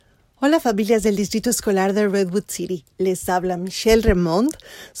Hola familias del Distrito Escolar de Redwood City, les habla Michelle Remond,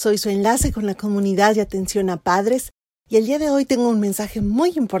 soy su enlace con la comunidad de atención a padres y el día de hoy tengo un mensaje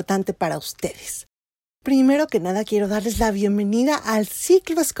muy importante para ustedes. Primero que nada quiero darles la bienvenida al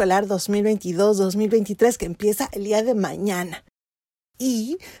ciclo escolar 2022-2023 que empieza el día de mañana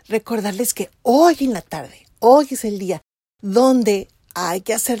y recordarles que hoy en la tarde, hoy es el día donde hay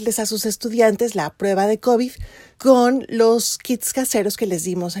que hacerles a sus estudiantes la prueba de COVID con los kits caseros que les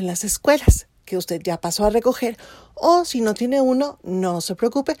dimos en las escuelas, que usted ya pasó a recoger, o si no tiene uno, no se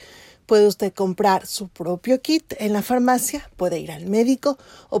preocupe, puede usted comprar su propio kit en la farmacia, puede ir al médico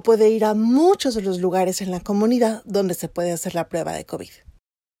o puede ir a muchos de los lugares en la comunidad donde se puede hacer la prueba de COVID.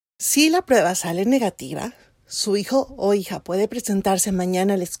 Si la prueba sale negativa, su hijo o hija puede presentarse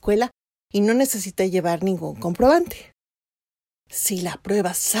mañana a la escuela y no necesita llevar ningún comprobante. Si la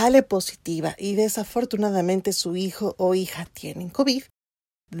prueba sale positiva y desafortunadamente su hijo o hija tienen COVID,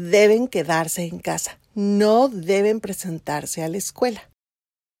 deben quedarse en casa, no deben presentarse a la escuela.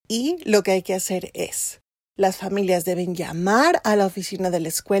 Y lo que hay que hacer es, las familias deben llamar a la oficina de la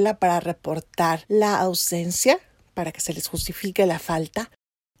escuela para reportar la ausencia, para que se les justifique la falta,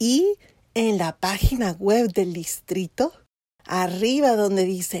 y en la página web del distrito, arriba donde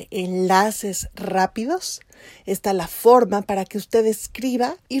dice enlaces rápidos, está la forma para que usted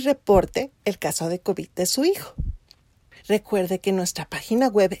escriba y reporte el caso de COVID de su hijo. Recuerde que nuestra página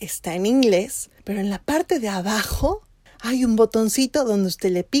web está en inglés, pero en la parte de abajo hay un botoncito donde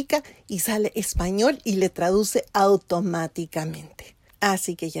usted le pica y sale español y le traduce automáticamente.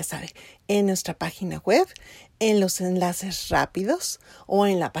 Así que ya sabe, en nuestra página web, en los enlaces rápidos o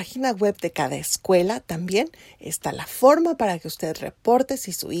en la página web de cada escuela también está la forma para que usted reporte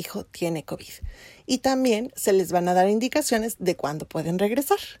si su hijo tiene COVID. Y también se les van a dar indicaciones de cuándo pueden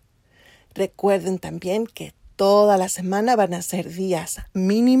regresar. Recuerden también que toda la semana van a ser días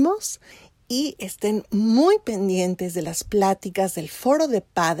mínimos y estén muy pendientes de las pláticas del Foro de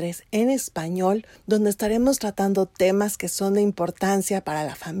Padres en español, donde estaremos tratando temas que son de importancia para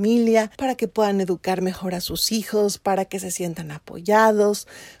la familia, para que puedan educar mejor a sus hijos, para que se sientan apoyados,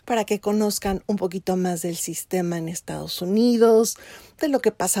 para que conozcan un poquito más del sistema en Estados Unidos, de lo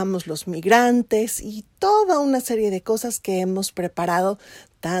que pasamos los migrantes y toda una serie de cosas que hemos preparado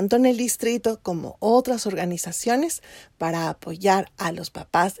tanto en el distrito como otras organizaciones para apoyar a los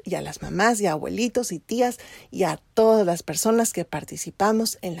papás y a las mamás y abuelitos y tías y a todas las personas que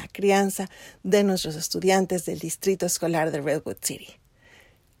participamos en la crianza de nuestros estudiantes del distrito escolar de Redwood City.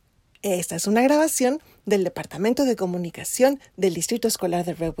 Esta es una grabación del Departamento de Comunicación del Distrito Escolar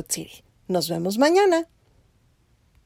de Redwood City. Nos vemos mañana.